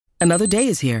Another day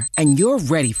is here, and you're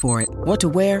ready for it. What to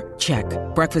wear? Check.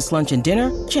 Breakfast, lunch, and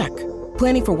dinner? Check.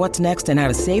 Planning for what's next and how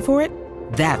to save for it?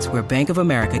 That's where Bank of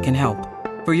America can help.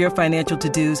 For your financial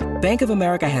to-dos, Bank of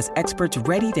America has experts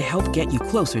ready to help get you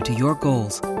closer to your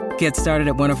goals. Get started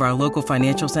at one of our local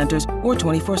financial centers or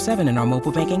 24/7 in our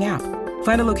mobile banking app.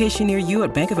 Find a location near you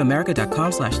at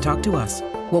bankofamerica.com/talktous.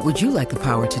 What would you like the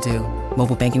power to do?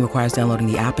 Mobile banking requires downloading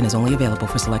the app and is only available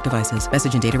for select devices.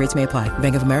 Message and data rates may apply.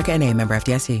 Bank of America N.A., member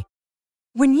FDIC.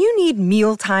 When you need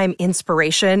mealtime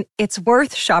inspiration, it's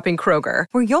worth shopping Kroger,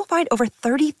 where you'll find over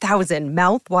 30,000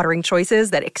 mouth-watering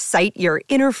choices that excite your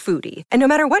inner foodie. And no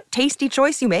matter what tasty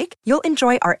choice you make, you'll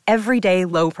enjoy our everyday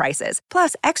low prices,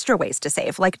 plus extra ways to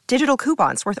save, like digital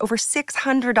coupons worth over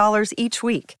 $600 each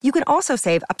week. You can also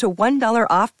save up to $1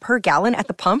 off per gallon at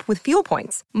the pump with fuel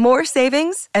points. More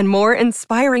savings and more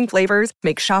inspiring flavors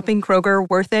make shopping Kroger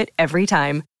worth it every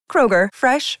time. Kroger,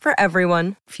 fresh for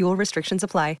everyone. Fuel restrictions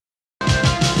apply.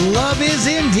 Love is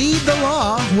indeed the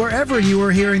law. Wherever you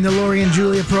are hearing the Lori and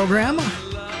Julia program,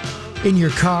 in your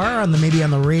car, maybe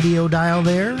on the radio dial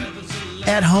there,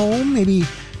 at home, maybe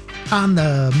on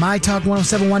the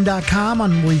mytalk1071.com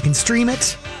on where you can stream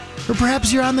it, or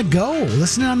perhaps you're on the go,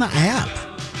 listening on the app.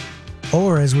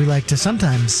 Or as we like to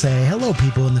sometimes say, hello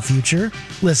people in the future,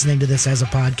 listening to this as a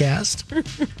podcast.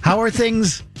 How are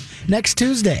things next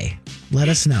Tuesday? Let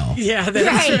us know. Yeah,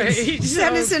 that's right.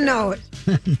 Send us a note.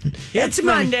 It's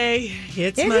Monday.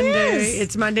 It's Monday.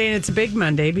 It's Monday, and it's a big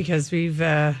Monday because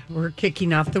we're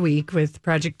kicking off the week with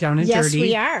Project Down and Dirty. Yes,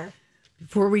 we are.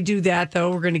 Before we do that,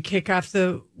 though, we're going to kick off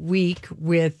the week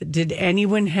with, did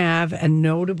anyone have a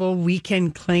notable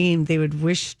weekend claim they would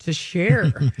wish to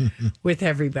share with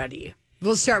everybody?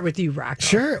 We'll start with you, Rocco.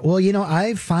 Sure. Well,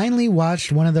 I finally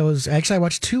watched one of those. Actually, I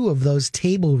watched two of those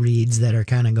table reads that are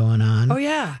kind of going on. Oh,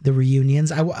 yeah. The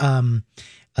reunions.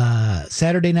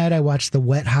 Saturday night, I watched the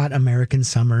Wet Hot American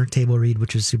Summer table read,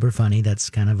 which was super funny. That's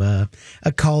kind of a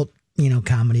cult,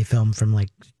 comedy film from like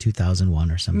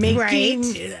 2001 or something.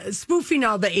 Spoofing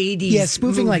all the 80s. Yeah,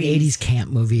 spoofing movies. like 80s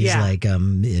camp movies, like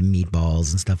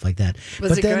Meatballs and stuff like that.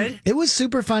 Was it good? It was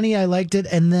super funny. I liked it.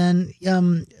 And then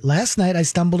last night I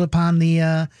stumbled upon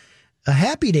the a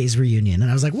Happy Days reunion, and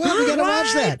I was like, "Well, we got to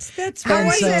watch that." That's and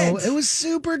right. so it was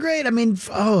super great. I mean,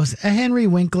 Henry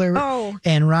Winkler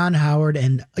and Ron Howard,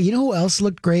 and you know who else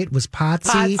looked great was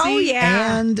Potsy. Oh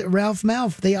yeah, and Ralph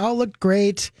Malph. They all looked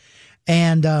great,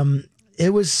 and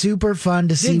it was super fun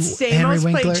to see Henry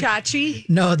Winkler. Play Chachi?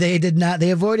 No, they did not. They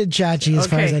avoided Chachi as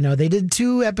far as I know. They did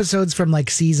 2 episodes from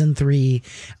like season 3.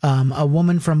 A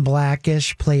woman from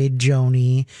Blackish played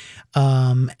Joni.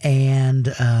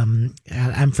 And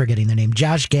I'm forgetting the name.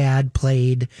 Josh Gad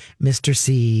played Mr.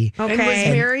 C. Okay. And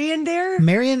was Marion there?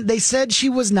 Marion, they said she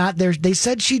was not there. They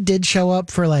said she did show up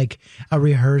for like a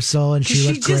rehearsal and she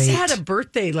looked great. She just had a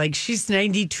birthday. Like she's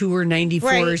 92 or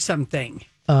 94 or something.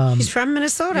 She's from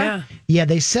Minnesota. Yeah,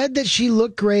 they said that she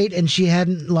looked great and she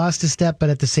hadn't lost a step, but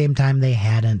at the same time they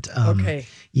hadn't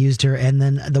used her. And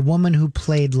then the woman who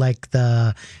played like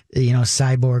the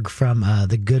cyborg from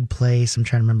The Good Place, I'm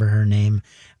trying to remember her name.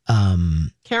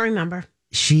 Can't remember.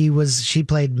 She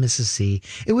played Mrs. C.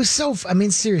 It was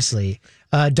seriously,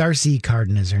 Darcy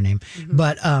Carden is her name. Mm-hmm.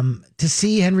 But to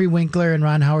see Henry Winkler and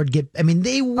Ron Howard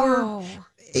they were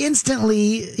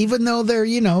instantly, even though they're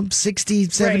 60,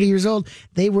 70 years old,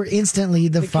 they were instantly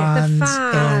the Fonz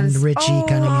and Richie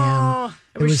Cunningham.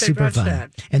 It was super fun.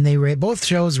 That. And they both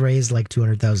shows raised like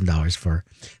 $200,000 for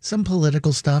some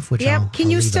political stuff. Which can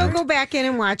you still go back in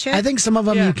and watch it? I think some of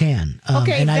them you can.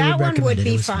 Okay, and that one would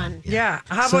be fun. Yeah.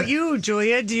 How about you,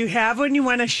 Julia? Do you have one you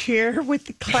want to share with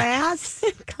the class?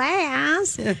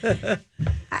 Class? I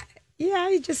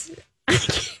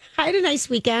had a nice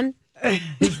weekend.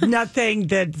 Nothing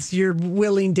that you're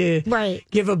willing to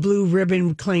give a blue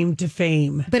ribbon claim to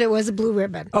fame. But it was a blue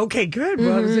ribbon. Okay, good. Mm-hmm.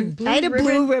 Well, it was a blue I had a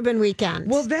blue ribbon weekend.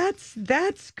 Well, that's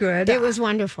good. It was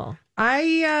wonderful.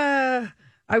 I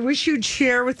wish you'd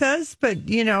share with us, but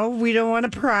we don't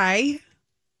want to pry.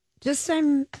 Just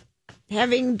I'm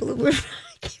having blue ribbon.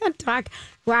 I can't talk.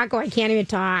 Rocco, I can't even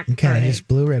talk. Okay, just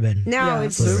blue ribbon. No,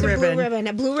 it's just a blue ribbon.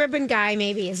 A blue ribbon guy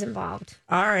maybe is involved.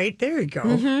 All right, there you go.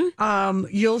 Mm-hmm.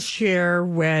 You'll share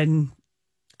when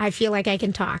I feel like I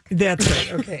can talk. That's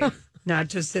right. Okay. Not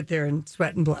just sit there and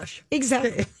sweat and blush.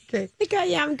 Exactly. Okay. Like I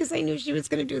am, because I knew she was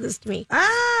going to do this to me.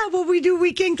 Well, we do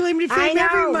weekend claim to fame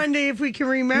every Monday if we can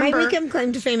remember. My weekend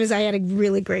claim to fame is I had a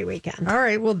really great weekend. All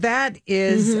right. Well, that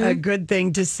is a good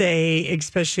thing to say,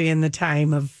 especially in the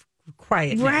time of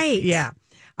quietness. Right. Yeah.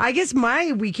 I guess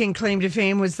my weekend claim to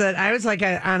fame was that I was like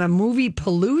on a movie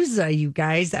palooza, you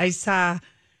guys. I saw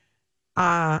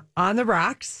On the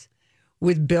Rocks,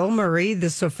 with Bill Murray, the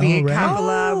Sofia Oh, right.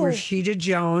 Coppola, Oh. Rashida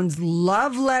Jones,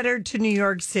 Love Letter to New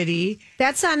York City.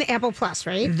 That's on Apple Plus,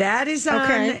 right? That is on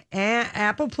Okay.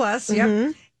 Apple Plus.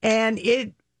 Yep. And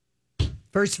it,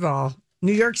 first of all,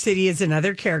 New York City is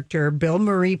another character. Bill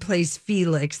Murray plays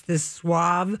Felix, this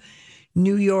suave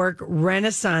New York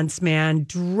Renaissance man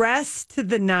dressed to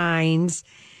the nines,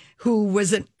 who was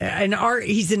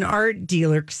he's an art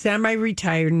dealer,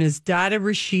 semi-retired, and his daughter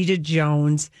Rashida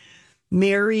Jones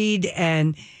married,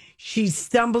 and she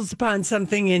stumbles upon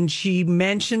something and she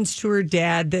mentions to her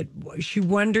dad that she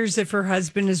wonders if her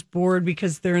husband is bored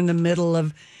because they're in the middle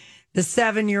of the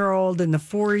 7-year-old and the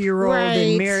 4-year-old Right.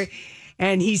 and Mary.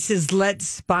 And he says, let's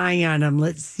spy on him.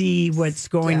 Let's see what's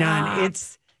going on.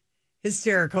 It's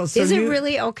hysterical. So Is it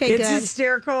really? Okay, It's good.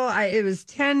 hysterical. It was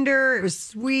tender. It was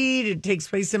sweet. It takes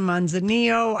place in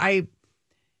Manzanillo.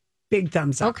 Big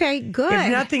thumbs up. Okay, good.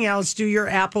 If nothing else, do your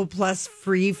Apple Plus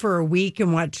free for a week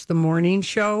and watch the morning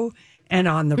show and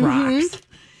On the Rocks.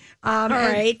 All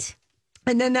right.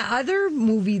 And then the other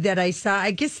movie that I saw,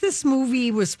 I guess this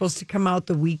movie was supposed to come out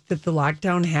the week that the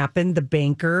lockdown happened, The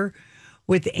Banker,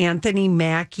 with Anthony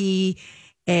Mackie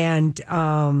and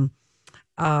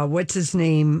what's his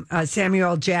name?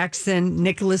 Samuel Jackson,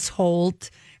 Nicholas Holt,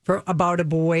 for about a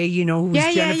boy, who's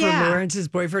Jennifer Lawrence's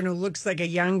boyfriend, who looks like a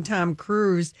young Tom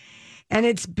Cruise. And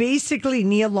it's basically,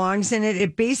 Nia Long's in it.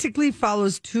 It basically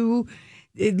follows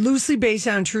loosely based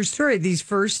on a true story, these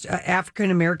first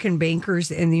African-American bankers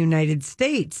in the United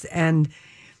States. And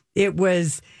it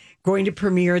was going to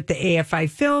premiere at the AFI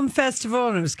Film Festival,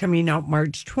 and it was coming out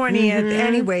March 20th.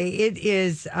 Anyway, it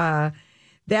is,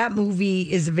 that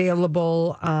movie is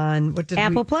available on,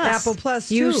 Apple Plus. Apple Plus,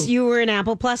 too. You were in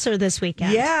Apple Pluser this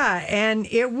weekend. Yeah, and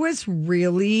it was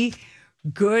really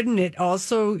good, and it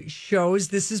also shows,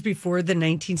 this is before the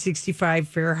 1965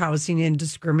 Fair Housing and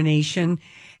Discrimination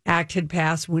Act had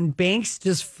passed, when banks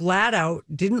just flat out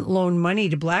didn't loan money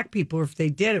to black people, or if they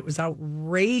did, it was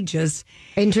outrageous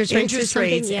Interest rates or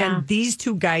something, rates. yeah. And these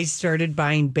two guys started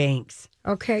buying banks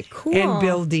Okay, cool. and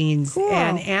buildings. Cool.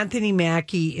 And Anthony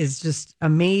Mackie is just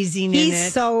amazing in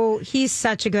it. He's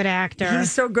such a good actor.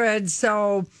 He's so good.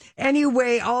 So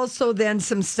anyway, also then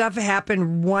some stuff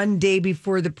happened one day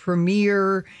before the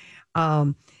premiere.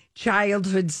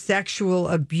 Childhood sexual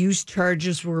abuse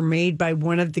charges were made by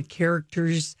one of the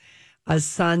characters'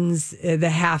 sons, the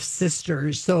half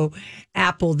sisters. So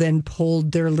Apple then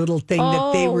pulled their little thing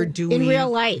that they were doing in real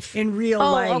life. In real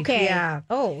life, okay. yeah.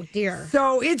 Oh dear.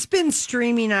 So it's been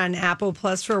streaming on Apple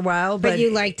Plus for a while, but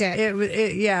you liked it. It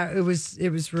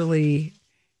was really,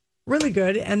 really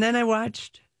good. And then I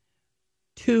watched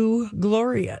Two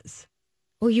Glorias.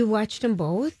 Oh, you watched them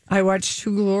both? I watched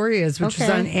Two Glorias, which was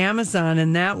Okay. on Amazon,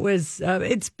 and that was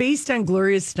it's based on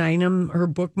Gloria Steinem, her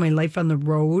book My Life on the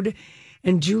Road,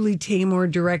 and Julie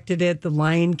Taymor directed it, The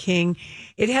Lion King.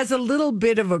 It has a little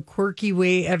bit of a quirky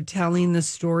way of telling the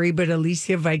story, but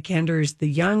Alicia Vikander is the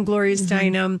young Gloria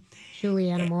Steinem.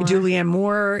 Julianne Moore. Julianne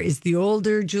Moore is the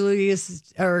older Gloria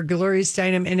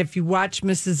Steinem, and if you watch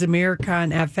Mrs. America on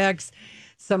FX,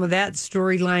 some of that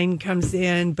storyline comes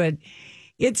in, but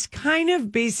it's kind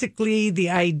of basically the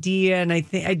idea, and I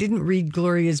think I didn't read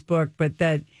Gloria's book, but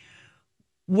that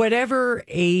whatever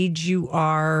age you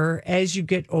are, as you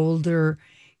get older,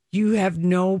 you have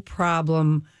no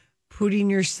problem putting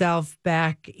yourself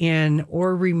back in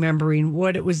or remembering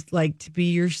what it was like to be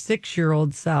your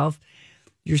 6-year-old self,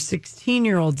 your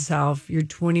 16-year-old self, your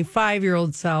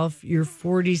 25-year-old self, your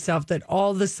 40 self, that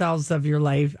all the selves of your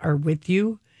life are with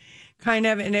you, kind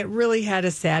of. And it really had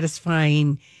a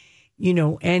satisfying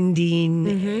ending.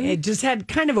 It just had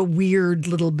kind of a weird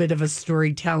little bit of a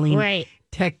storytelling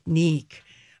technique.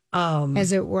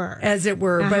 As it were.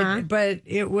 But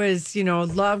it was,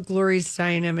 love Gloria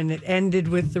Steinem, and it ended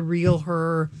with the real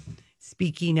her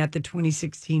speaking at the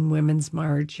 2016 Women's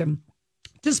March.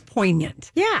 Just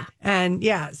poignant. Yeah. And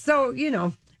so, it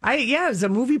was a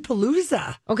movie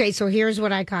palooza. Okay, so here's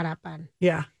what I caught up on.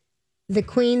 Yeah. The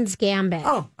Queen's Gambit.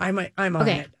 Oh, I'm on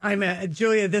Okay. it.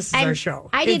 Julia, this is our show.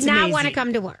 I did It's not amazing. want to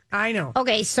come to work. I know.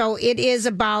 Okay, so it is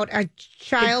about a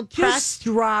child Just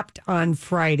dropped on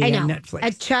Friday I know. on Netflix.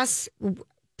 A chess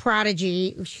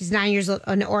prodigy. She's 9 years old,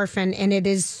 an orphan, and it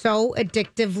is so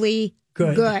addictively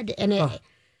good. And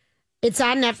it's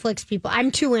on Netflix, people. I'm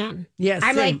too in. Yes,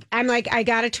 I'm same. like, I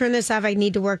got to turn this off. I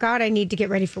need to work out. I need to get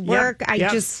ready for work. I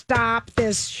yep. just stop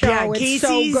this show. Yeah, it's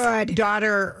Casey's so good.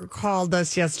 daughter called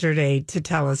us yesterday to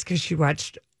tell us because she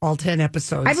watched all 10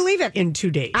 episodes. I believe it. In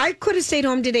 2 days. I could have stayed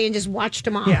home today and just watched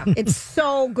them all. Yeah. It's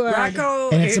so good.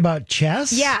 Rocco, And it's about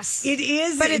chess? Yes. It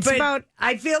is, But it's about-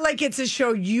 I feel like it's a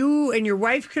show you and your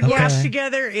wife could Okay. watch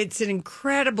together. It's an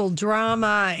incredible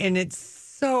drama, and it's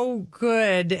so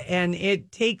good. And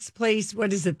it takes place,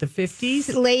 what is it, the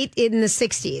 50s? Late in the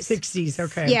 60s. 60s,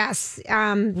 okay. Yes.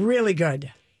 Really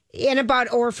good. And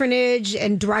about orphanage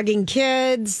and drugging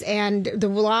kids and the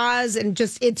laws and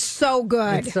just, it's so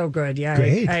good. It's so good. Yeah,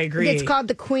 Great. I agree. It's called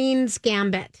The Queen's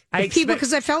Gambit.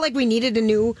 Because I felt like we needed a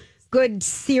new good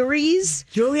series.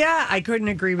 Julia, I couldn't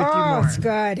agree with you more. It's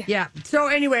good. Yeah. So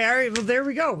anyway, all right. Well, there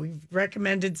we go. We've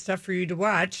recommended stuff for you to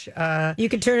watch. You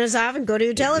can turn us off and go to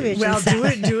your television. Well,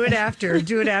 do it after.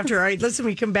 Do it after. All right. Listen,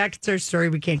 we come back. It's our story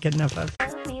we can't get enough of.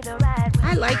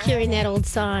 I like hearing that old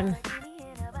song.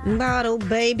 Bottle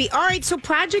baby. All right, so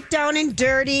Project Down and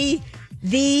Dirty,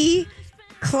 the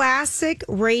classic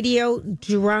radio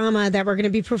drama that we're going to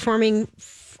be performing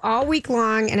all week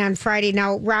long and on Friday.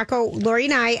 Now, Rocco, Lori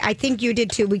and I think you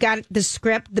did too. We got the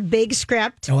script, the big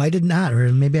script. Oh, I did not,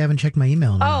 or maybe I haven't checked my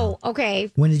email. Oh,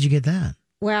 okay. When did you get that?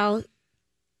 Well,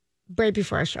 right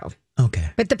before our show. Okay.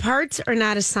 But the parts are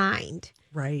not assigned.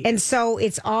 Right. And so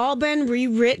it's all been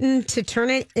rewritten to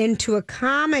turn it into a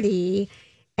comedy.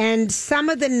 And some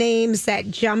of the names that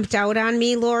jumped out on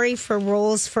me, Lori, for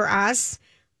roles for us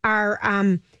are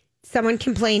someone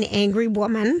can play an angry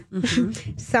woman.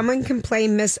 Mm-hmm. Someone can play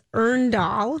Miss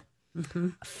Earndall. Mm-hmm.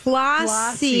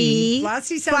 Flossie.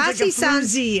 Flossie sounds like a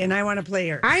floozy, and I want to play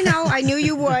her. I know. I knew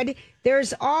you would.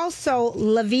 There's also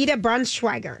Levita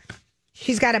Brunschweiger.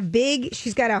 She's got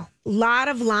a lot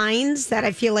of lines that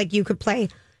I feel like you could play.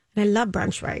 And I love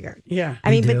Brunschweiger. Yeah.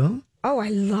 I mean, do? I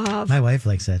love. My wife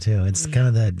likes that too. It's kind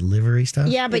of that livery stuff.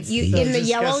 Yeah, but It's you so in the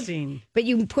disgusting. yellow, but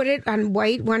you put it on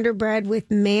white Wonder Bread with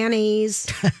mayonnaise,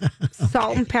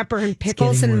 salt and pepper, and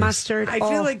pickles and worse. mustard. I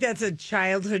feel like that's a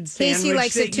childhood Casey sandwich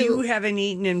likes that it too. you haven't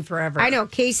eaten in forever. I know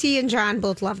Casey and John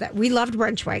both love that. We loved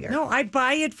Brunschweiger. No, I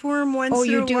buy it for him once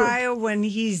in a while when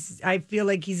I feel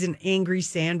like he's an angry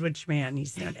sandwich man.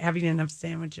 He's not having enough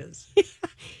sandwiches.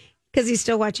 Because he's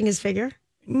still watching his figure.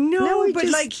 No, but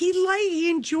he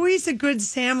enjoys a good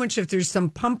sandwich if there's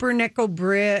some pumpernickel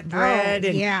bread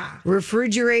and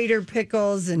refrigerator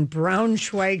pickles and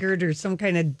Braunschweigert or some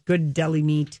kind of good deli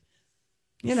meat.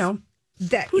 You know,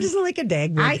 who doesn't like a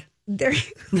Dagwood?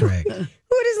 Correct.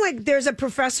 Who doesn't like? There's a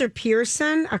Professor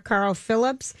Pearson, a Carl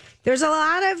Phillips. There's a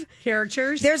lot of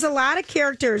characters. There's a lot of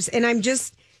characters, and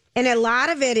a lot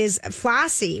of it is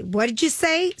Flossie. What did you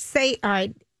say? Say, all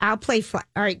right, I'll play. All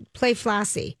right, play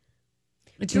Flossie.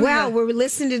 Well, we're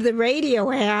listening to the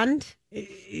radio, and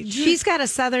she's got a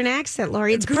Southern accent,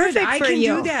 Lori. It's perfect for you. I can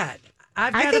do that.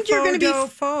 I think you're going to be.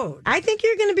 I think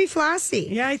you're going to be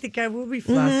Flossie. Yeah, I think I will be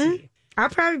Flossie. Mm-hmm. I'll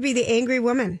probably be the angry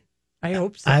woman. I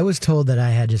hope so. I was told that I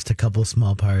had just a couple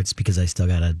small parts because I still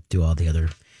got to do all the other,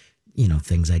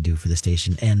 things I do for the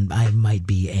station, and I might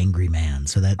be angry man.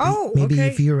 So that maybe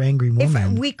if you're angry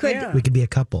woman, we could be a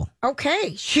couple.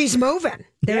 Okay, she's moving.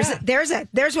 There's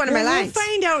one of my lines. We'll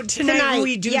find out tonight when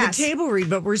we do the table read,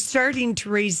 but we're starting to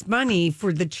raise money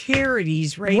for the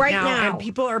charities right now, and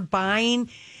people are buying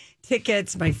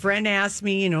tickets. My friend asked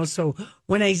me, so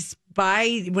when I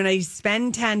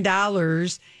spend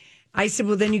 $10, I said,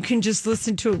 well, then you can just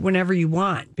listen to it whenever you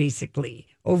want, basically.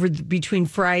 Between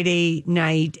Friday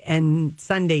night and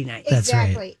Sunday night. That's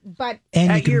exactly. Right.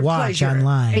 And you can watch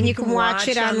online. And you can watch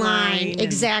it online.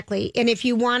 Exactly. And if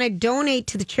you want to donate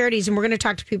to the charities, and we're going to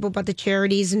talk to people about the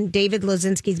charities, and David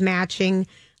Lazinski's matching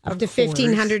up to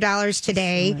 $1,500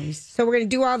 today. Nice. So we're going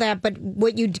to do all that. But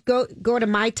what you go to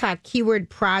My Talk Keyword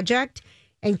Project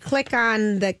and click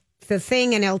on the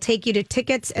thing, and it'll take you to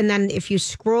tickets. And then if you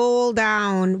scroll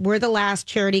down, we're the last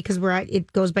charity because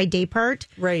it goes by day part.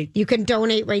 Right. You can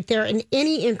donate right there in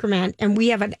any increment. And we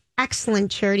have an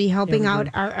excellent charity helping out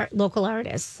our local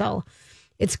artists. So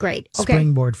it's great. Okay.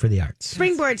 Springboard for the arts.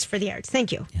 Springboards for the arts.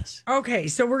 Thank you. Yes. Okay.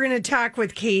 So we're going to talk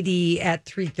with Katie at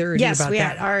 3:30 about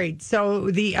that. All right.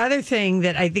 So the other thing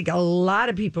that I think a lot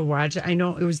of people watch, I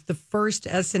know it was the first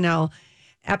SNL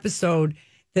episode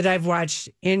that I've watched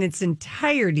in its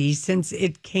entirety since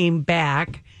it came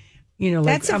back,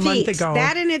 that's a month ago.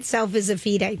 That in itself is a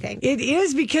feat, I think. It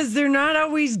is because they're not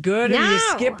always good, and you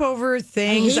skip over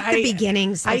things. I hate the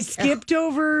beginnings. I skipped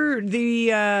over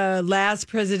the last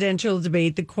presidential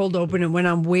debate, the cold open. It went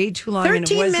on way too long, and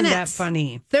it wasn't that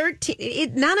funny.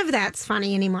 13. None of that's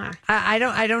funny anymore. I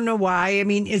don't know why. I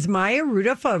mean, is Maya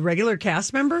Rudolph a regular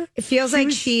cast member? It feels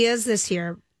like she is this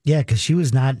year. Yeah, because she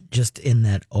was not just in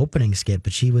that opening skit,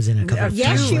 but she was in a couple of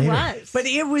Yes, she later. was. But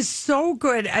it was so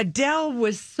good. Adele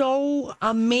was so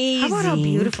amazing. How about how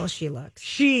beautiful she looks?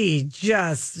 She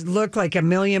just looked like $1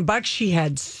 million. She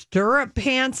had stirrup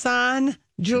pants on.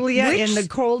 Julia, in the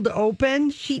cold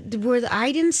open.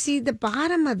 I didn't see the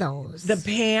bottom of those. The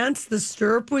pants, the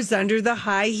stirrup was under the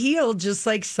high heel, just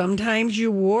like sometimes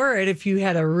you wore it if you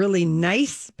had a really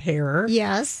nice pair.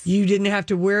 Yes. You didn't have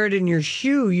to wear it in your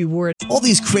shoe. You wore it. All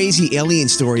these crazy alien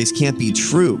stories can't be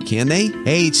true, can they?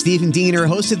 Hey, it's Stephen Diener,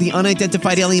 host of the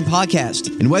Unidentified Alien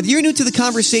Podcast. And whether you're new to the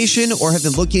conversation or have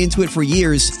been looking into it for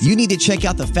years, you need to check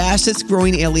out the fastest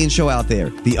growing alien show out there,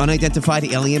 the Unidentified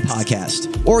Alien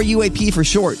Podcast, or UAP for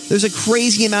short. There's a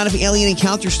crazy amount of alien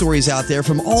encounter stories out there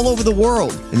from all over the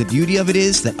world. And the beauty of it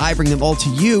is that I bring them all to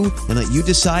you and let you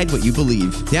decide what you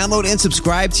believe. Download and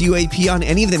subscribe to UAP on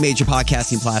any of the major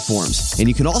podcasting platforms. And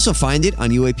you can also find it on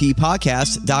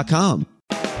UAPpodcast.com.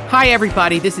 Hi,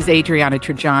 everybody. This is Adriana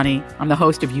Trajani. I'm the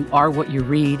host of You Are What You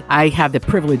Read. I have the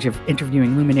privilege of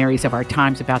interviewing luminaries of our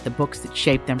times about the books that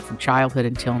shaped them from childhood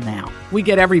until now. We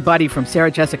get everybody from Sarah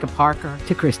Jessica Parker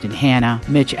to Kristen Hanna,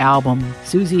 Mitch Albom,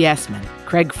 Susie Essman,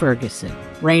 Craig Ferguson,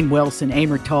 Rainn Wilson,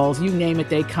 Amor Tolls, you name it,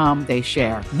 they come, they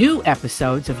share. New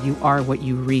episodes of You Are What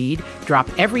You Read drop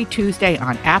every Tuesday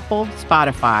on Apple,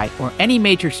 Spotify, or any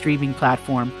major streaming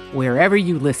platform wherever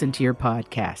you listen to your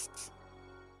podcasts.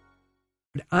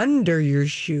 Under your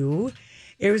shoe.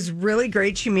 It was really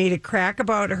great. She made a crack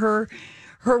about her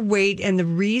weight, and the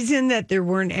reason that there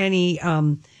weren't any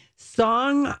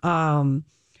song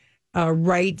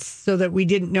rights, so that we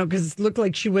didn't know, because it looked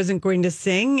like she wasn't going to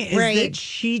sing, is that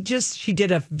she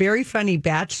did a very funny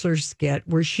Bachelor skit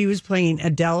where she was playing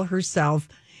Adele herself.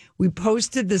 We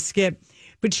posted the skit,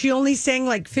 but she only sang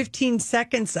like 15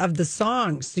 seconds of the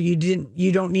song, so you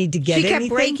don't need to get anything. She kept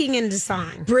breaking into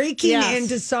song.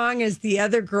 Into song as the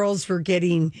other girls were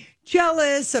getting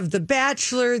jealous of the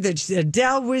Bachelor, that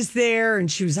Adele was there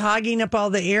and she was hogging up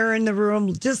all the air in the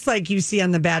room, just like you see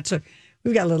on The Bachelor.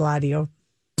 We've got a little audio.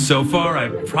 So far, I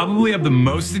probably have the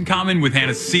most in common with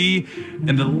Hannah C.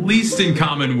 and the least in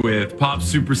common with pop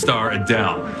superstar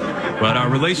Adele. But our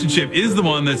relationship is the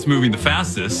one that's moving the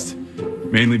fastest.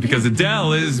 Mainly because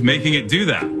Adele is making it do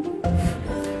that.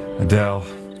 Adele,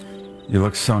 you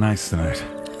look so nice tonight.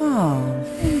 Oh,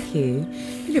 thank you.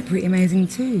 You look pretty amazing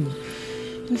too.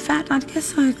 In fact, I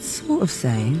guess I'd sort of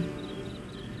say.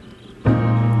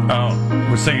 Oh,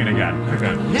 we're singing again.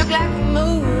 Okay. Look like a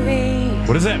movie.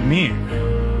 What does that mean?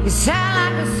 You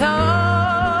sound like a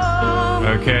song.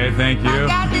 Okay, thank you. I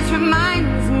got this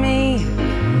reminds me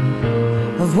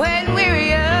of when we were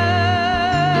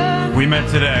young. We met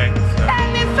today.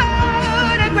 Let me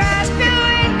photograph you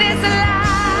in this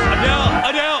life.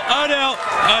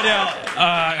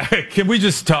 Adele, can we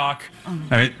just talk?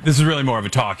 I mean, this is really more of a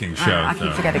talking show. I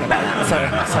keep forgetting about that.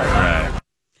 Sorry. Right.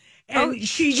 And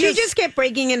she just kept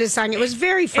breaking into song. It was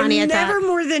very funny. And never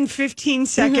more than 15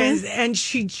 seconds. Mm-hmm. And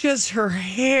her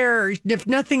hair, if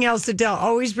nothing else, Adele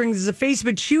always brings a face,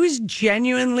 but she was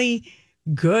genuinely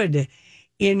good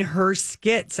in her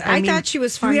skits. I mean, thought she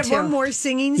was fun, do we have too. one more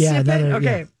singing snippet?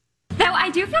 Okay. Though I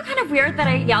do feel kind of weird that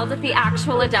I yelled at the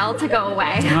actual Adele to go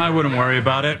away. I wouldn't worry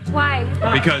about it. Why?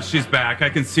 Because she's back. I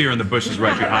can see her in the bushes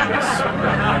right behind us.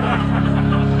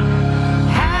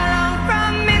 Hello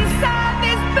from inside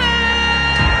this bush.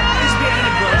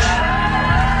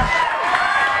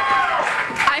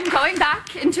 I'm going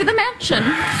back into the mansion.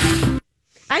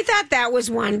 I thought that was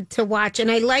one to watch,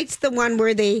 and I liked the one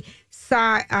where they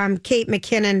saw Kate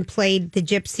McKinnon played the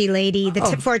gypsy lady, the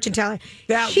fortune teller.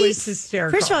 That was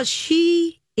hysterical. First of all,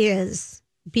 she is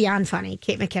beyond funny,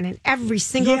 Kate McKinnon. Every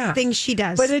single thing she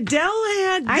does. But Adele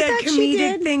had that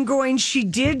comedic thing going. She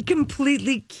did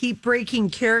completely keep breaking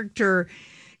character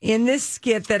in this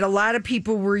skit that a lot of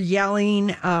people were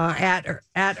yelling at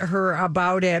her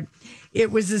about it. It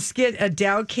was a skit.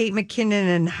 Adele, Kate McKinnon,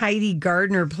 and Heidi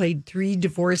Gardner played three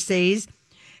divorcees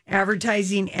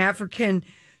advertising African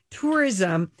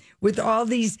tourism with all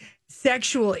these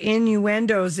sexual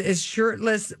innuendos as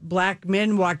shirtless black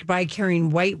men walked by carrying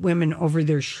white women over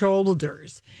their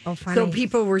shoulders. Oh, funny. So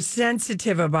people were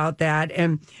sensitive about that.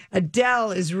 And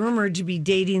Adele is rumored to be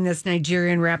dating this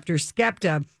Nigerian rapper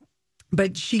Skepta,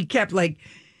 but she kept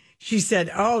she said,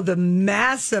 "Oh, the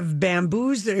massive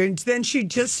bamboos there," and then she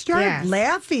just started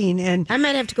laughing. And I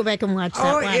might have to go back and watch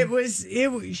that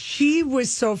one. She was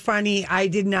so funny. I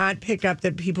did not pick up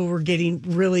that people were getting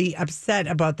really upset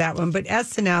about that one. But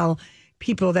SNL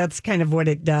people, that's kind of what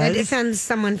it does. It defends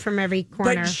someone from every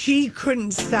corner. But she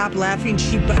couldn't stop laughing.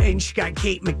 She got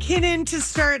Kate McKinnon to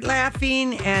start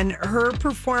laughing, and her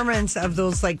performance of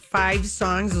those 5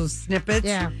 songs, those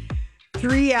snippets,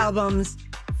 3 albums,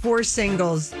 4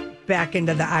 singles back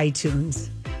into the iTunes.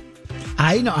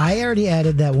 I know. I already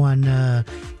added that one.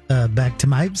 back to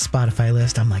my Spotify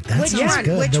list. I'm like, that sounds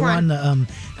good. Which the one?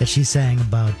 that she sang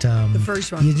about the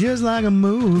first one. You're just like a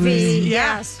movie.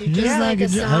 Yes. You're just like a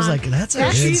song. I was like, that's a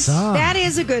good song. That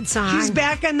is a good song. She's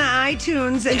back on the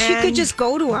iTunes. And she could just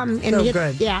go to them. And so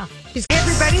good. Yeah. Hey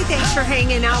everybody, thanks for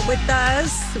hanging out with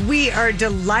us. We are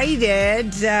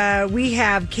delighted. We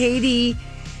have Katie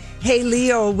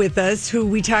Leo with us, who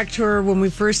we talked to her when we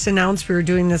first announced we were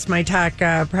doing this My Talk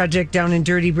project down in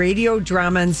Dirty Radio.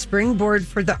 Drama and Springboard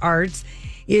for the Arts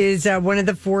is one of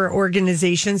the 4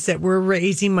 organizations that we're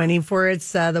raising money for.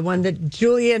 It's the one that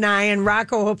Julia and I and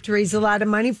Rocco hope to raise a lot of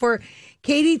money for.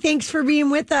 Katie, thanks for being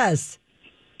with us.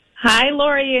 Hi,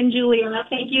 Lori and Julia.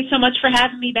 Thank you so much for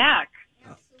having me back.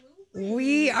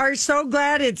 We are so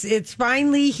glad it's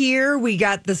finally here. We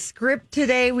got the script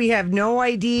today. We have no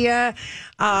idea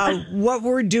what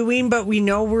we're doing, but we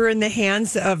know we're in the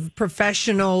hands of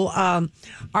professional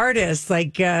artists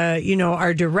like,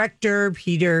 our director,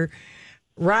 Peter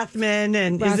Rothman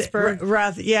and Rothstein.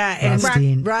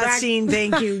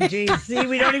 Thank you. Jeez. See,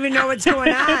 we don't even know what's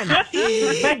going on.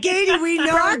 But Katie, we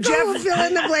know will fill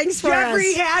in the blanks for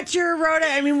Jeffrey us. Hatcher wrote it.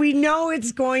 I mean, we know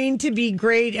it's going to be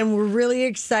great, and we're really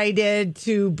excited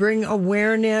to bring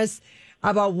awareness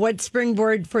about what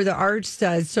Springboard for the Arts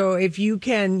does. So if you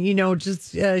can,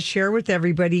 just share with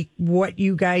everybody what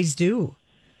you guys do.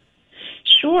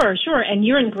 Sure. And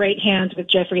you're in great hands with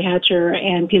Jeffrey Hatcher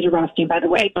and Peter Rothstein, by the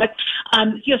way. But,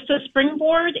 so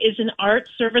Springboard is an art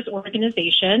service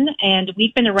organization, and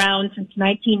we've been around since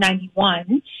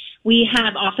 1991. We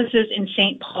have offices in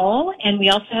St. Paul, and we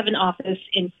also have an office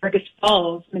in Fergus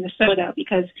Falls, Minnesota,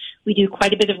 because we do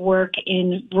quite a bit of work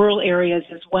in rural areas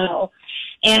as well.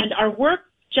 And our work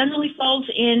generally falls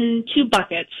in 2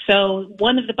 buckets. So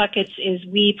one of the buckets is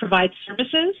we provide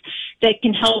services that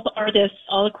can help artists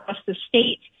all across the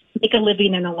state make a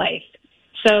living and a life.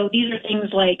 So these are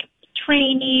things like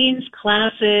trainings,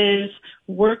 classes,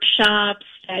 workshops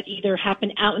that either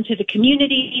happen out into the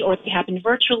community or they happen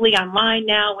virtually online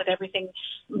now with everything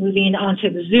moving onto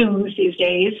the Zooms these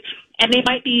days. And they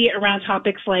might be around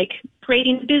topics like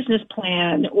creating a business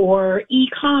plan or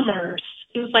e-commerce,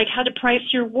 things like how to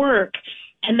price your work.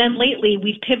 And then lately,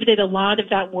 we've pivoted a lot of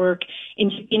that work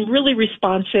into being really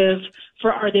responsive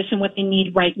for artists and what they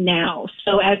need right now.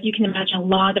 So as you can imagine, a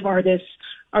lot of artists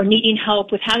are needing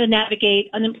help with how to navigate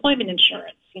unemployment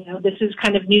insurance. This is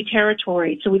kind of new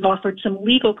territory. So we've offered some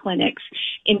legal clinics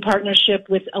in partnership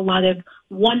with a lot of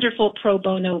wonderful pro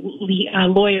bono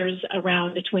lawyers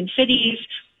around the Twin Cities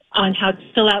on how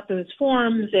to fill out those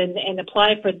forms and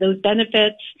apply for those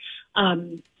benefits.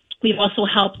 We've also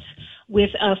helped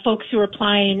with folks who are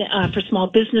applying for small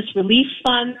business relief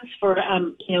funds for,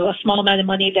 a small amount of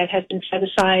money that has been set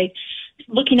aside,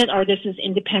 looking at artists as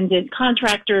independent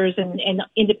contractors and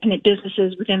independent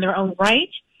businesses within their own right.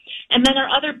 And then our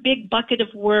other big bucket of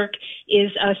work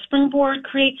is Springboard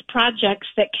creates projects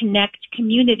that connect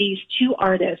communities to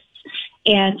artists,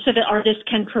 and so that artists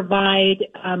can provide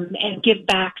and give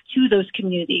back to those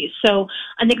communities. So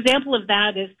an example of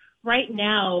that is right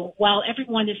now, while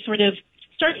everyone is sort of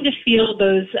starting to feel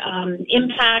those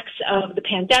impacts of the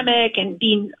pandemic and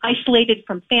being isolated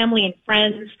from family and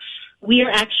friends, we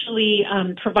are actually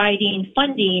providing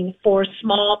funding for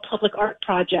small public art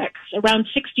projects, around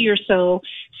 60 or so,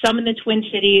 some in the Twin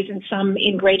Cities and some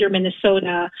in greater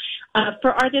Minnesota,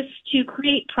 for artists to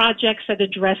create projects that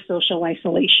address social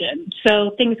isolation.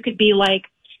 So things could be like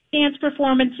dance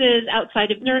performances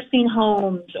outside of nursing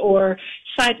homes or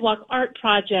sidewalk art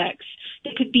projects.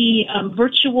 It could be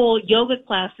virtual yoga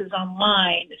classes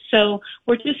online. So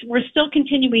we're still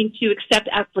continuing to accept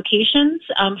applications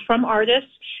from artists,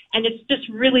 and it's just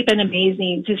really been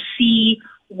amazing to see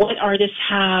what artists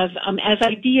have as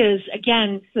ideas,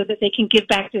 again, so that they can give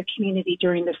back to the community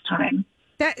during this time.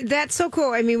 That's so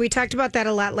cool. I mean, we talked about that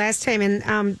a lot last time,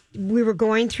 and we were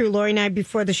going through, Lori and I,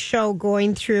 before the show,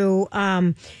 going through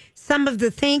some of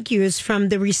the thank yous from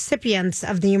the recipients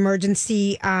of the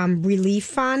Emergency Relief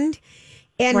Fund.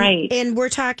 And, right. And we're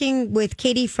talking with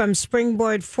Katie from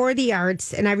Springboard for the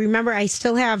Arts. And I remember I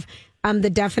still have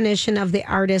the definition of the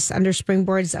artists under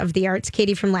Springboards of the Arts,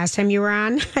 Katie, from last time you were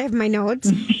on. I have my notes.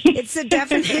 It's the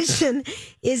definition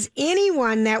is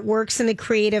anyone that works in a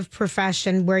creative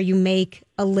profession where you make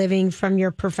a living from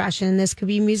your profession. This could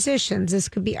be musicians. This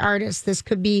could be artists. This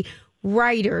could be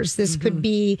writers. This could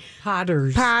be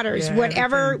potters, yeah,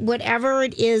 whatever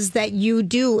it is that you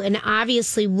do. And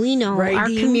obviously we know our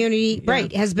community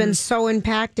has been so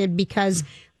impacted because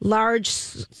large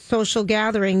social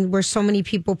gathering where so many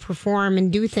people perform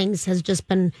and do things has just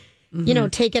been,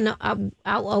 taken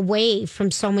away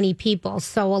from so many people.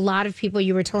 So a lot of people,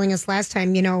 you were telling us last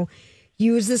time,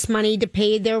 use this money to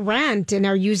pay their rent and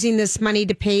are using this money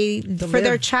to pay for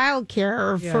their child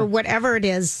care or for whatever it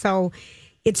is. So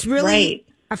it's really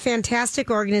a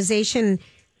fantastic organization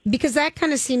because that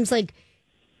kind of seems like,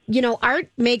 art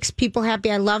makes people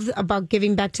happy. I love about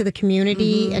giving back to the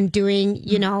community and doing,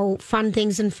 fun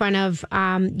things in front of,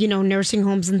 nursing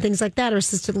homes and things like that or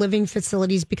assisted living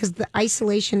facilities because the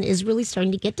isolation is really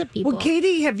starting to get to people. Well,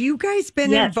 Katie, have you guys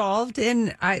been involved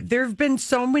in, there have been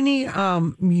so many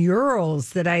murals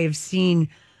that I have seen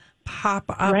pop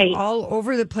up all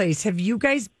over the place. Have you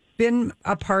guys been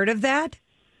a part of that?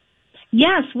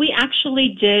 Yes, we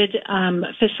actually did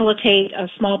facilitate a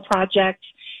small project.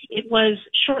 It was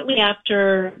shortly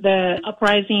after the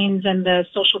uprisings and the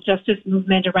social justice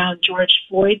movement around George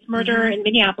Floyd's murder in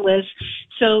Minneapolis.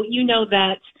 So you know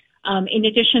that in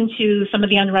addition to some of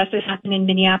the unrest that happened in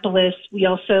Minneapolis, we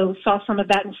also saw some of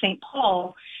that in St.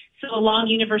 Paul. So along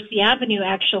University Avenue,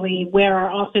 actually, where our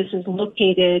office is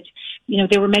located,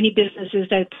 there were many businesses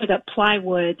that put up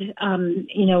plywood,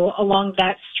 along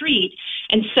that street.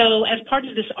 And so as part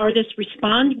of this Artists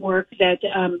Respond work that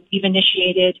we've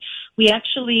initiated, we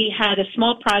actually had a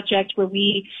small project where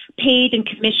we paid and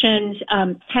commissioned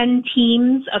 10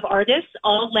 teams of artists,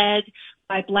 all led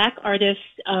by Black artists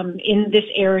in this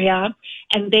area,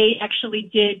 and they actually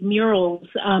did murals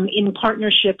in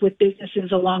partnership with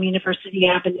businesses along University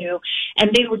Avenue,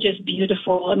 and they were just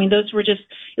beautiful. I mean, it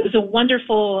was a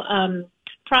wonderful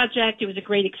project. It was a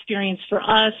great experience for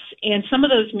us, and some of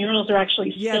those murals are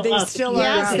actually still up.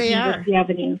 Yes, they are. University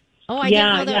Avenue. Oh, I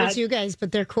didn't know that was you guys,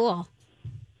 but they're cool.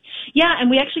 Yeah, and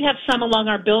we actually have some along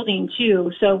our building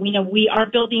too. So, our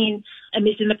building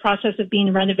is in the process of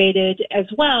being renovated as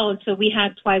well. And so we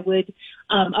had plywood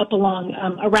up along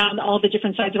around all the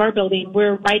different sides of our building.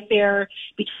 We're right there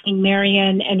between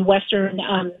Marion and Western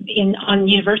on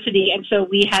University. And so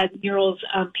we had murals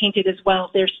painted as well.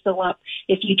 They're still up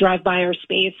if you drive by our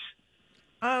space.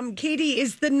 Katie,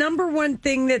 is the number one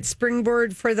thing that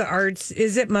Springboard for the Arts,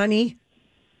 is it money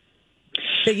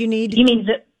that you need? You mean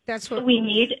that's what we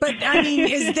need. But I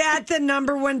mean, is that the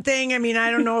number one thing? I mean,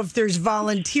 I don't know if there's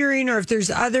volunteering or if there's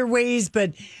other ways,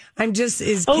 but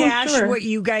is cash what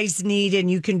you guys need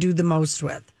and you can do the most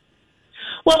with?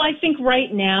 Well, I think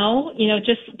right now,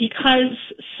 just because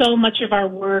so much of our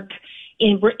work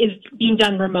is being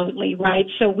done remotely, right?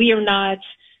 So we are not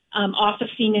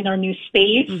officing in our new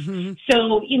space.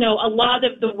 So, a lot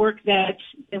of the work that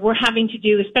we're having to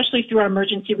do, especially through our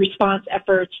emergency response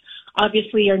efforts,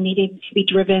 obviously are needing to be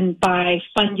driven by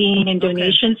funding and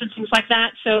donations and things like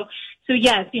that. So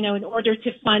yes, in order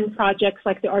to fund projects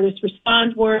like the Artists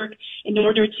Respond work, in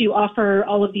order to offer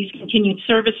all of these continued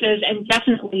services, and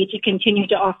definitely to continue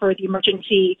to offer the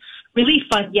emergency relief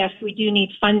fund, yes, we do need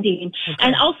funding.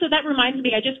 And also that reminds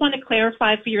me, I just want to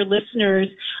clarify for your listeners,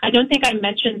 I don't think I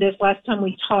mentioned this last time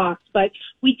we talked, but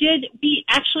we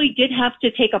actually did have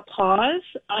to take a pause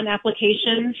on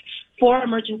applications for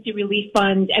emergency relief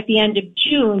fund at the end of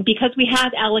June because we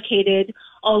had allocated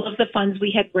all of the funds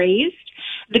we had raised.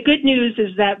 The good news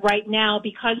is that right now,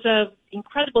 because of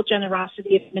incredible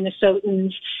generosity of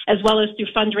Minnesotans, as well as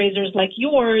through fundraisers like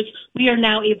yours, we are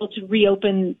now able to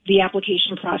reopen the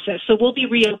application process. So we'll be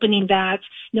reopening that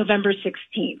November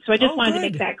 16th. So I just wanted to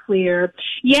make that clear.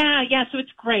 Yeah, so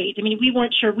it's great. I mean, we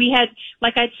weren't sure. We had,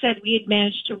 like I said, we had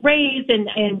managed to raise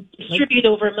and distribute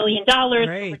over $1 million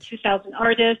for over 2,000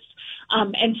 artists.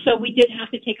 And so we did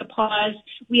have to take a pause.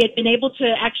 We had been able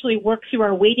to actually work through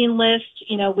our waiting list,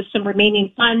 with some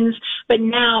remaining funds. But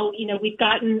now, we've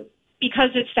gotten, because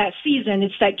it's that season,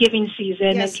 it's that giving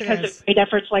season, and because of great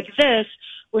efforts like this,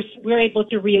 we're able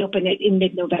to reopen it in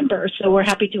mid-November. So we're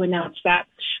happy to announce that.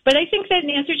 But I think that in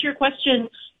answer to your question,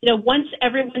 once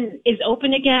everyone is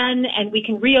open again and we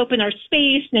can reopen our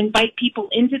space and invite people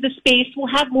into the space, we'll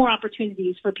have more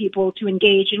opportunities for people to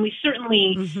engage. And we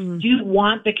certainly do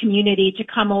want the community to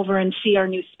come over and see our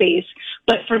new space.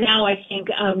 But for now, I think,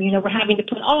 we're having to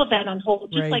put all of that on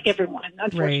hold, just like everyone,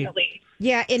 unfortunately.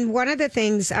 Yeah, and one of the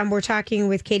things we're talking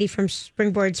with Katie from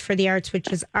Springboards for the Arts,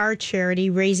 which is our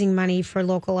charity raising money for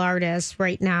local artists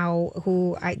right now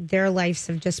who their lives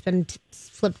have just been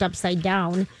flipped upside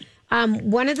down.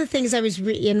 One of the things I was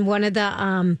in one of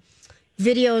the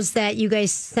videos that you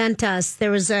guys sent us,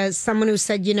 there was someone who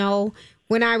said,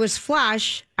 when I was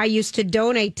flush, I used to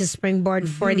donate to Springboard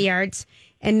for the Arts.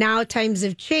 And now times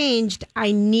have changed.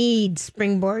 I need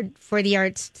Springboard for the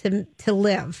Arts to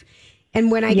live. And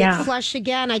when I get flush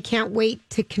again, I can't wait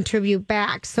to contribute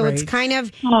back. So it's kind of,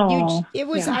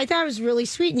 I thought it was really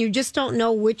sweet. And you just don't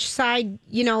know which side,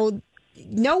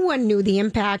 no one knew the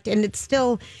impact. And it's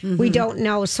still, we don't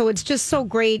know. So it's just so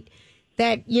great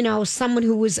that, someone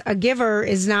who was a giver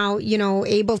is now,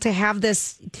 able to have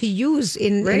this to use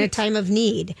in a time of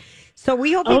need. So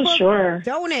we hope people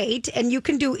donate, and you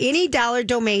can do any dollar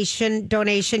donation.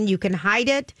 You can hide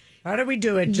it. How do we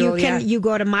do it, Julia? You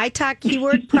go to My Talk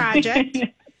Keyword Project,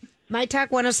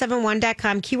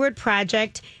 mytalk1071.com, Keyword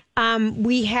Project.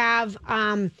 We have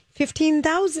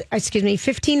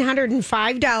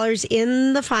 $1,505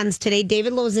 in the funds today.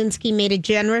 David Lozinski made a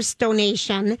generous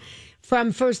donation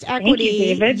from First Equity. Thank you,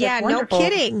 David. Yeah, That's wonderful. No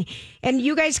kidding. And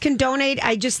you guys can donate.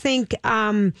 I just think,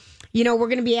 we're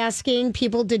going to be asking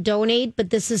people to donate, but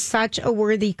this is such a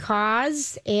worthy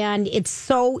cause, and it's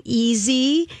so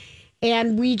easy.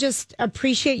 And we just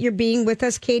appreciate your being with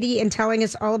us, Katie, and telling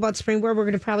us all about Springboard. We're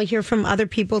going to probably hear from other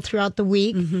people throughout the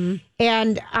week,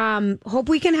 and hope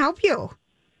we can help you.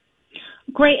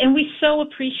 Great, and we so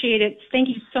appreciate it. Thank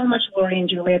you so much, Lori and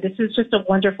Julia. This is just a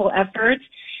wonderful effort.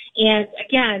 And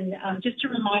again, just to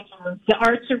remind you, the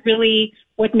arts are really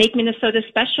what make Minnesota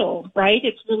special, right?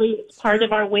 It's part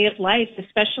of our way of life,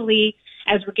 especially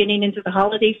as we're getting into the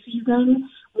holiday season.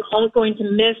 We're all going to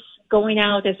miss going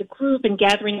out as a group and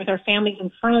gathering with our families and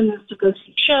friends to go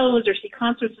see shows or see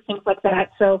concerts and things like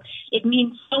that. So it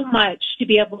means so much to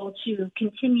be able to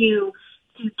continue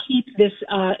to keep this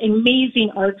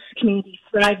amazing arts community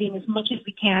thriving as much as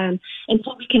we can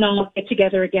until we can all get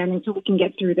together again, until we can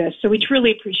get through this. So we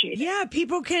truly appreciate it. Yeah,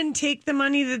 people can take the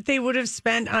money that they would have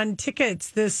spent on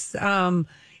tickets this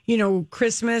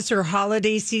Christmas or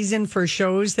holiday season for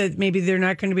shows that maybe they're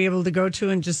not going to be able to go to,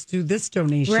 and just do this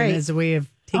donation as a way of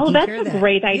taking care of that. Oh, that's a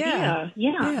great idea.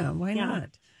 Yeah, why not?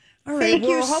 All right. Thank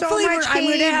you so hopefully much, I'm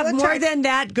going to Katie. have more than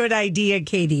that good idea,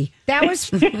 Katie. That was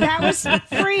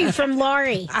free from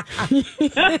Lori.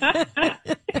 Congrats.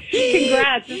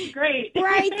 That's great.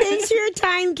 Right. Thanks for your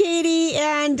time, Katie.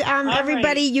 And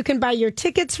everybody, you can buy your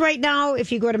tickets right now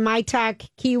if you go to My Talk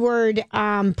Keyword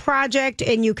Project,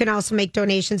 and you can also make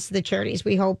donations to the charities.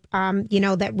 We hope,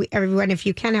 that everyone, if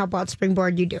you can help out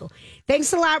Springboard, you do.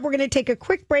 Thanks a lot. We're going to take a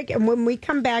quick break. And when we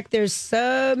come back, there's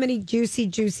so many juicy,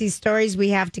 juicy stories we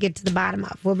have to get to the bottom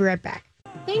of. We'll be right back.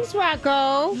 Thanks,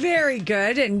 Rocco. Very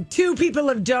good. And 2 people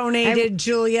have donated,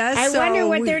 Julia. I wonder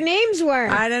what their names were.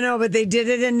 I don't know, but they did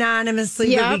it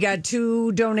anonymously. Yep. But we got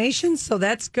 2 donations, so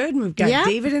that's good. We've got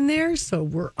David in there, so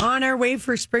we're on our way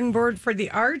for Springboard for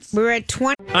the Arts. We're at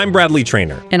 20. I'm Bradley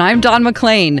Trainer. And I'm Don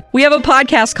McClain. We have a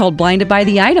podcast called Blinded by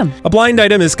the Item. A blind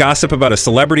item is gossip about a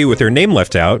celebrity with their name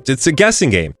left out. It's a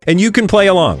guessing game, and you can play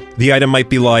along. The item might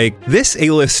be like, this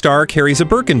A-list star carries a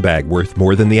Birkin bag worth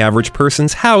more than the average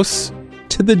person's house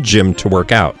to the gym to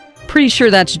work out. Pretty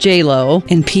sure that's J-Lo.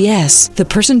 And P.S. the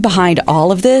person behind all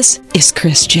of this is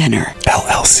Kris Jenner,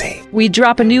 LLC. We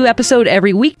drop a new episode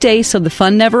every weekday so the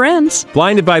fun never ends.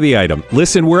 Blinded by the Item.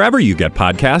 Listen wherever you get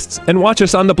podcasts, and watch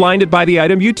us on the Blinded by the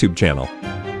Item YouTube channel.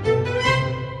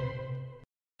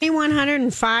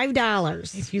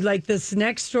 $105. If you like this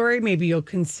next story, maybe you'll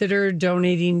consider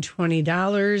donating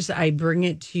 $20. I bring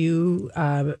it to you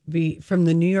from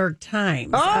the New York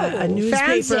Times, a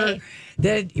newspaper fancy.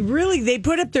 that really, they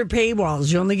put up their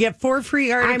paywalls. You only get 4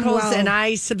 free articles, and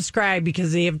I subscribe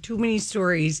because they have too many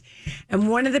stories. And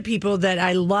one of the people that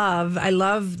I love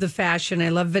the fashion. I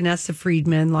love Vanessa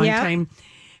Friedman, longtime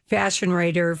fashion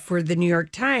writer for the New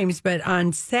York Times. But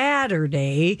on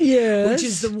Saturday, which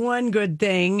is the one good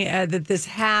thing that this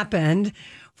happened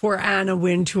for Anna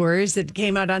Wintour, that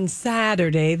came out on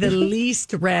Saturday, the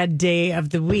least read day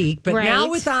of the week. But now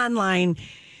with online,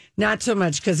 not so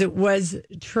much, because it was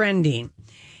trending.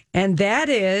 And that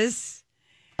is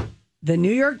the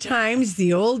New York Times,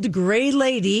 the old gray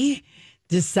lady,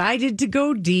 decided to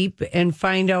go deep and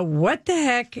find out what the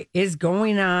heck is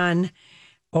going on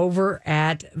over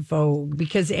at Vogue,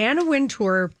 because Anna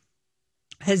Wintour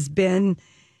has been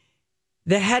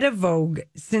the head of Vogue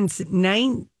since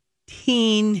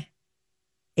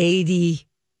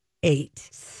 1988.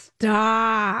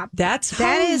 Stop. That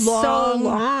is so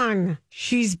long.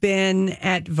 She's been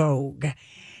at Vogue.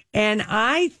 And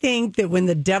I think that when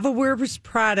The Devil Wears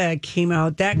Prada came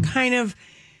out, that kind of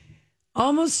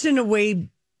almost in a way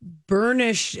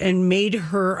burnished and made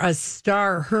her a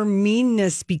star. Her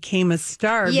meanness became a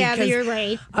star. Yeah, because you're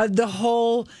right. Of the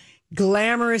whole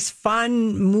glamorous,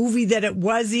 fun movie that it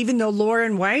was, even though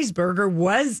Lauren Weisberger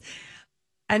was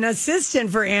an assistant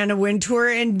for Anna Wintour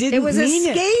and didn't It was a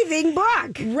mean scathing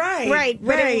book. Right.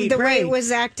 The way it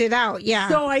was acted out, yeah.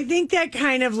 So I think that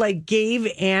kind of like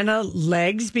gave Anna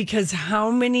legs, because how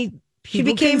many she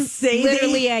people became can say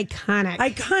literally iconic.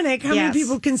 Iconic. How many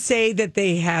people can say that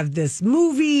they have this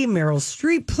movie, Meryl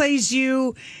Streep plays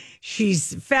you,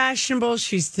 She's fashionable.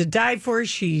 She's to die for.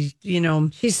 She's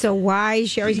so wise.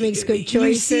 She always makes good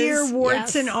choices. You see her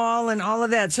warts and all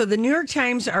of that. So the New York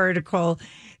Times article,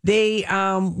 they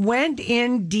went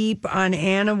in deep on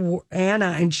Anna,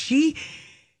 and she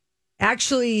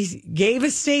actually gave a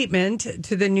statement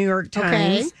to the New York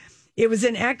Times. Okay. It was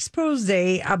an expose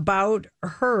about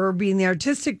her being the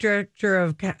artistic director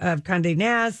of Condé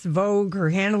Nast, Vogue,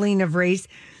 her handling of race,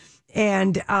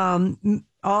 and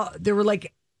there were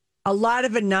like a lot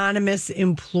of anonymous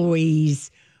employees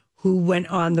who went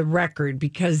on the record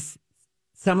because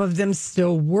some of them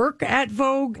still work at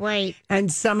Vogue, right?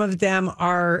 And some of them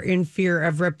are in fear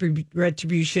of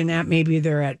retribution maybe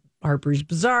they're at Harper's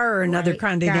Bazaar or another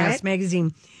Condé Nast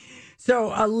magazine.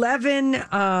 So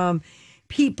 11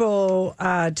 people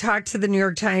talked to the New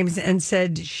York Times and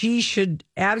said she should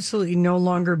absolutely no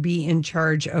longer be in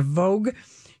charge of Vogue.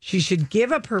 She should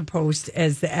give up her post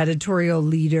as the editorial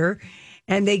leader.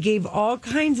 And they gave all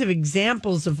kinds of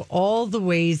examples of all the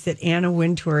ways that Anna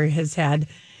Wintour has had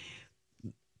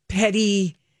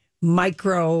petty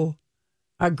micro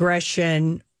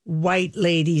aggression, white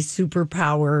lady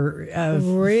superpower of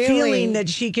feeling that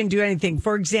she can do anything.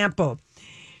 For example,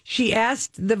 she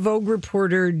asked the Vogue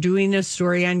reporter doing a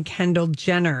story on Kendall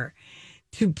Jenner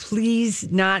to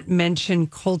please not mention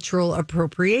cultural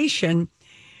appropriation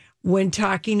when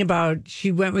talking about,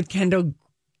 she went with Kendall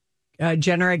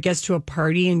Jenner, I guess, to a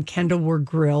party, and Kendall wore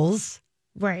grills.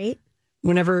 Right.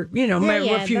 Whenever,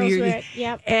 a few years.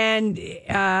 Yep. And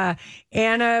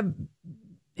Anna,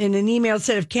 in an email,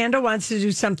 said, if Kendall wants to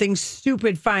do something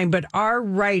stupid, fine, but our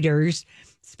writers,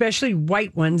 especially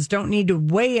white ones, don't need to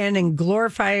weigh in and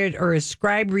glorify it or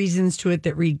ascribe reasons to it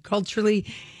that read culturally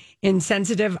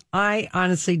insensitive. I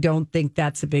honestly don't think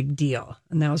that's a big deal.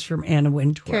 And that was from Anna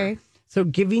Wintour. Okay. So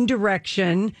giving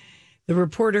direction, the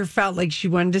reporter felt like she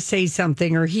wanted to say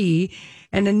something, or he.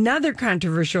 And another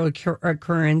controversial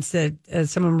occurrence that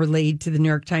someone relayed to the New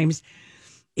York Times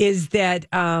is that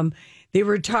they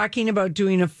were talking about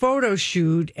doing a photo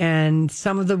shoot, and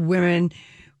some of the women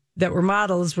that were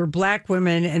models were black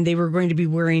women, and they were going to be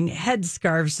wearing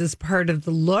headscarves as part of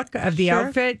the look of the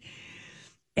outfit.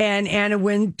 And Anna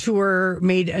Wintour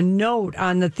made a note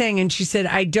on the thing, and she said,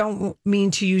 I don't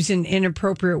mean to use an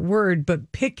inappropriate word,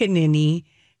 but pickaninny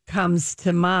comes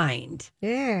to mind.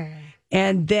 Yeah.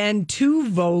 And then two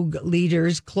Vogue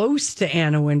leaders close to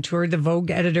Anna Wintour, the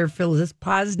Vogue editor Phyllis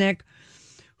Posnick,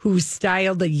 who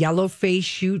styled a yellow face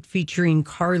shoot featuring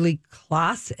Karlie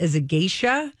Kloss as a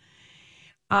geisha.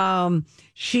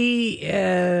 She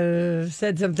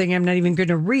said something I'm not even going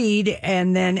to read.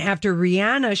 And then after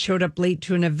Rihanna showed up late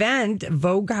to an event,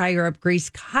 Vogue higher-up Grace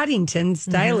Coddington,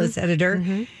 stylist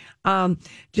editor,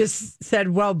 just said,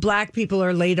 well, black people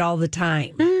are late all the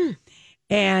time.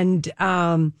 And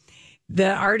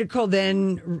the article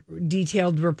then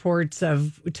detailed reports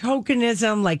of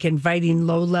tokenism, like inviting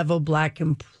low-level black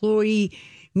employee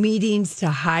meetings to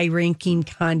high-ranking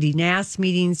Condé Nast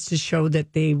meetings to show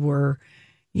that they were,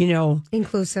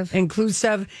 inclusive.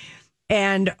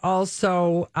 And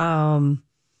also,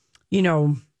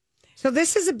 So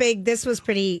this was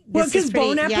pretty. Well, because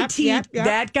Bon Appetit,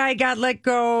 that guy got let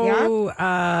go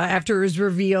after it was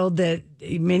revealed that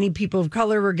many people of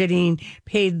color were getting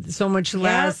paid so much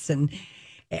less, and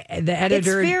the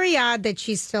editor. It's very odd that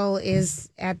she still is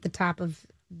at the top of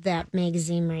that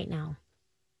magazine right now.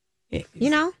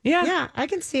 Yeah, I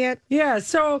can see it. Yeah.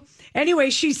 So anyway,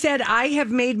 she said, I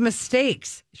have made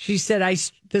mistakes. She said,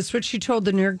 this is what she told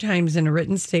the New York Times in a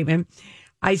written statement.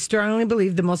 I strongly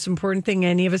believe the most important thing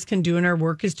any of us can do in our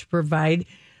work is to provide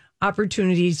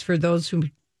opportunities for those who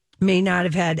may not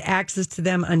have had access to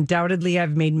them. Undoubtedly,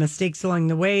 I've made mistakes along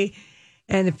the way.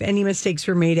 And if any mistakes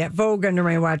were made at Vogue under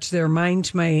my watch, they are mine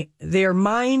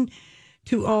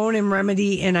to own and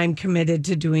remedy, and I'm committed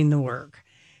to doing the work.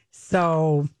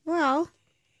 So, well,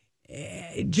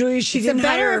 Julia, she didn't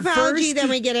hire a better apology than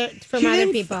we get it from other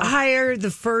people. Hire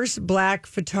the first black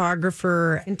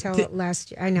photographer until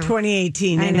last year. I know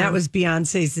 2018, and that was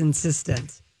Beyonce's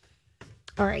insistence.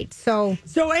 All right, so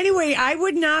anyway, I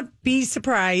would not be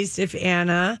surprised if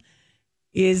Anna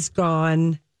is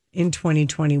gone in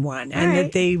 2021, and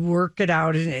that they work it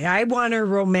out. And I want her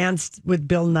romanced with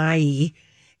Bill Nighy.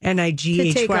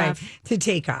 Nighy to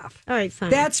take off. All right,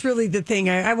 fine. That's really the thing.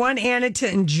 I want Anna to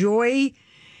enjoy,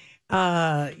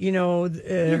 her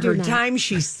time.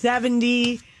 She's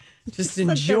 70. Just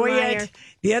enjoy it.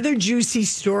 The other juicy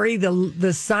story: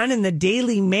 the Sun and the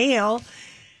Daily Mail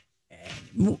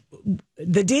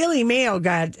the Daily Mail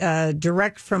got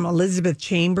direct from Elizabeth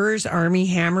Chambers, Armie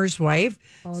Hammer's wife.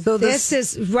 So this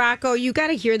is, Rocco, you got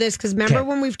to hear this, because remember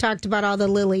when we've talked about all the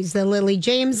Lilies, the Lily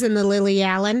James and the Lily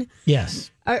Allen? Yes.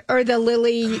 Or the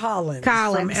Lily Collins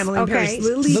from Emily in Okay. Paris.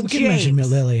 Lily Look at mention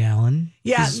James. Lily Allen.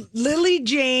 Yeah, Lily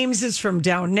James is from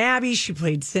Downton Abbey. She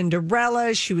played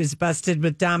Cinderella. She was busted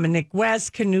with Dominic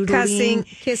West, canoodling.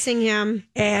 Kissing him.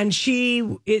 And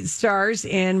it stars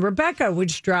in Rebecca,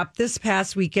 which dropped this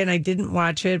past weekend. I didn't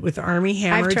watch it, with Armie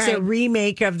Hammer. I've It's a tried.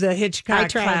 remake of the Hitchcock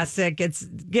classic. It's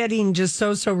getting just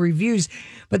so reviews.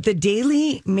 But the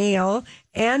Daily Mail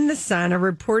and the Sun are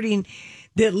reporting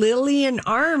that Lily and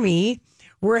Armie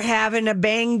were having a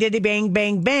bang, diddy, bang,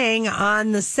 bang, bang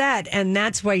on the set. And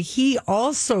that's why he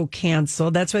also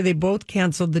canceled. That's why they both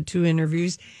canceled the 2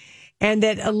 interviews. And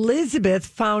that Elizabeth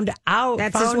found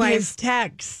his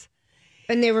texts.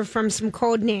 And they were from some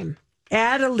code name.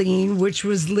 Adeline, which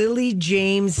was Lily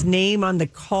James' name on the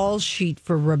call sheet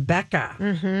for Rebecca.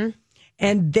 Mm-hmm.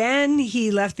 And then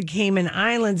he left the Cayman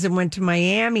Islands and went to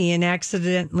Miami and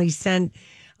accidentally sent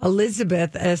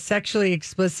Elizabeth a sexually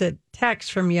explicit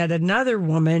text from yet another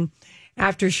woman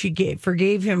after she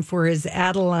forgave him for his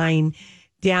Adeline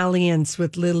dalliance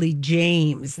with Lily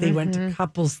James. They went to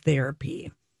couples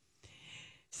therapy.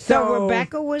 So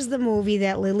Rebecca was the movie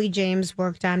that Lily James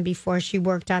worked on before she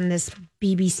worked on this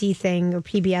BBC thing or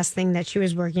PBS thing that she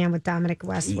was working on with Dominic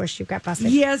West, where she got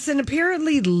busted. Yes, and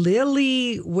apparently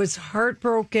Lily was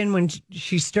heartbroken when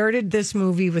she started this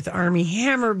movie with Armie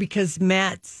Hammer because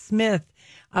Matt Smith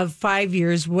of 5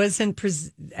 years wasn't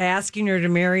asking her to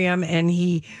marry him, and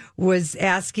he was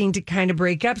asking to kind of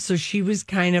break up. So she was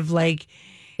kind of like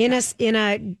in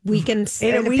a weakened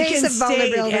state.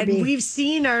 vulnerability. And we've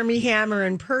seen Armie Hammer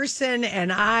in person,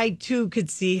 and I too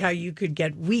could see how you could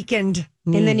get weakened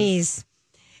in the knees.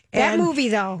 That movie,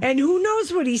 though. And who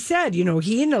knows what he said? You know,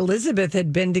 he and Elizabeth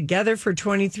had been together for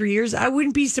 23 years. I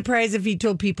wouldn't be surprised if he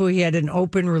told people he had an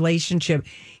open relationship.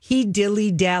 He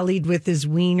dilly-dallied with his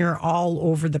wiener all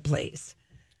over the place.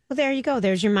 Well, there you go.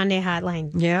 There's your Monday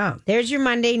hotline. Yeah. There's your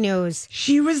Monday news.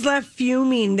 She was left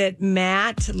fuming that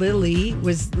Lily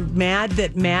was mad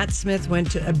that Matt Smith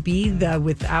went to Ibiza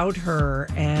without her.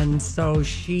 And so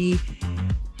she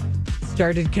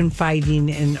started confiding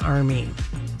in Armie.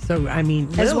 So, I mean,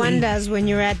 as Lily, one does when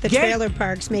you're at the trailer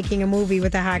parks making a movie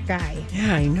with a hot guy.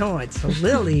 Yeah, I know it. So,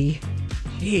 Lily,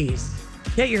 geez,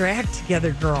 get your act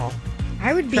together, girl.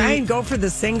 I would try and go for the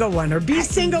single one, or be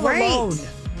single alone.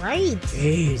 Right.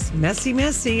 Jeez,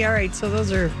 messy. All right, so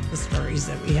those are the stories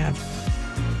that we have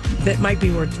that might be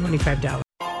worth $25.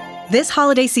 This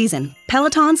holiday season,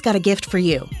 Peloton's got a gift for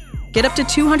you. Get up to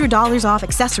 $200 off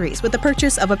accessories with the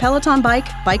purchase of a Peloton bike,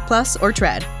 Bike Plus, or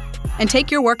Tread. And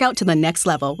take your workout to the next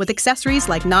level with accessories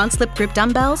like non-slip grip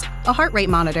dumbbells, a heart rate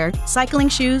monitor, cycling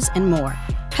shoes, and more.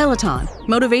 Peloton,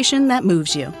 motivation that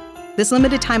moves you. This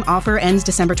limited time offer ends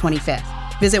December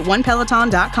 25th. Visit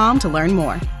onepeloton.com to learn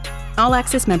more. All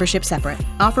access membership separate.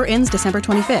 Offer ends December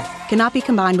 25th. Cannot be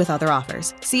combined with other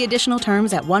offers. See additional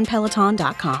terms at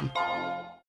onepeloton.com.